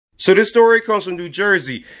So this story comes from New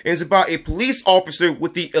Jersey, and it's about a police officer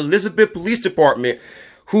with the Elizabeth Police Department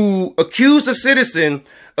who accused a citizen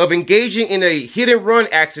of engaging in a hit-and-run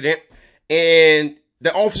accident, and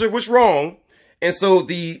the officer was wrong. And so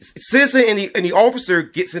the citizen and the officer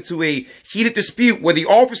gets into a heated dispute where the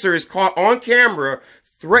officer is caught on camera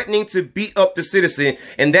threatening to beat up the citizen,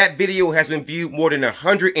 and that video has been viewed more than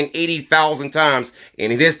 180,000 times,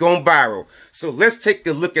 and it has gone viral. So let's take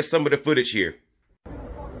a look at some of the footage here.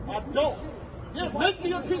 I don't. Yeah, make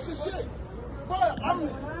me a piece of shit. But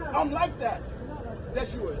I'm like that.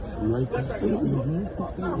 Yes, you is. Like That's that.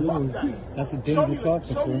 That's what dangerous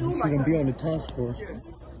officer for. She's gonna be on the task force.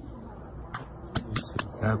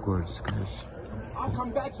 Backwards, guys. I'll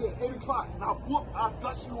come back here at 8 o'clock and I'll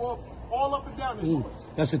dust you off all up and down this place.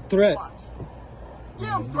 That's a threat.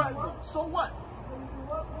 Yeah, I'm threatening. So what?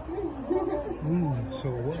 So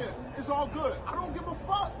what? Yeah, it's all good. I don't give a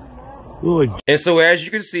fuck. And so as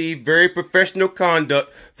you can see, very professional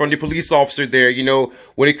conduct from the police officer there. You know,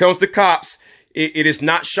 when it comes to cops, it is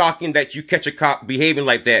not shocking that you catch a cop behaving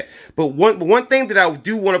like that. But one thing that I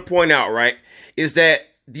do want to point out, right, is that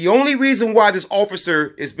the only reason why this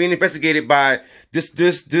officer is being investigated by this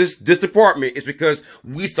department is because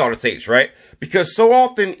we saw the tapes, right? Because so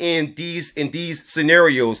often in these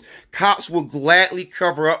scenarios, cops will gladly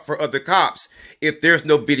cover up for other cops if there's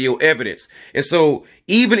no video evidence. And so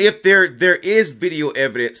even if there is video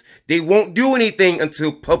evidence, they won't do anything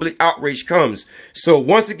until public outrage comes. So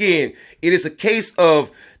once again, it is a case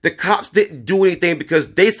of the cops didn't do anything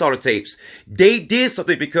because they saw the tapes. They did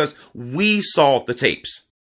something because we saw the tapes.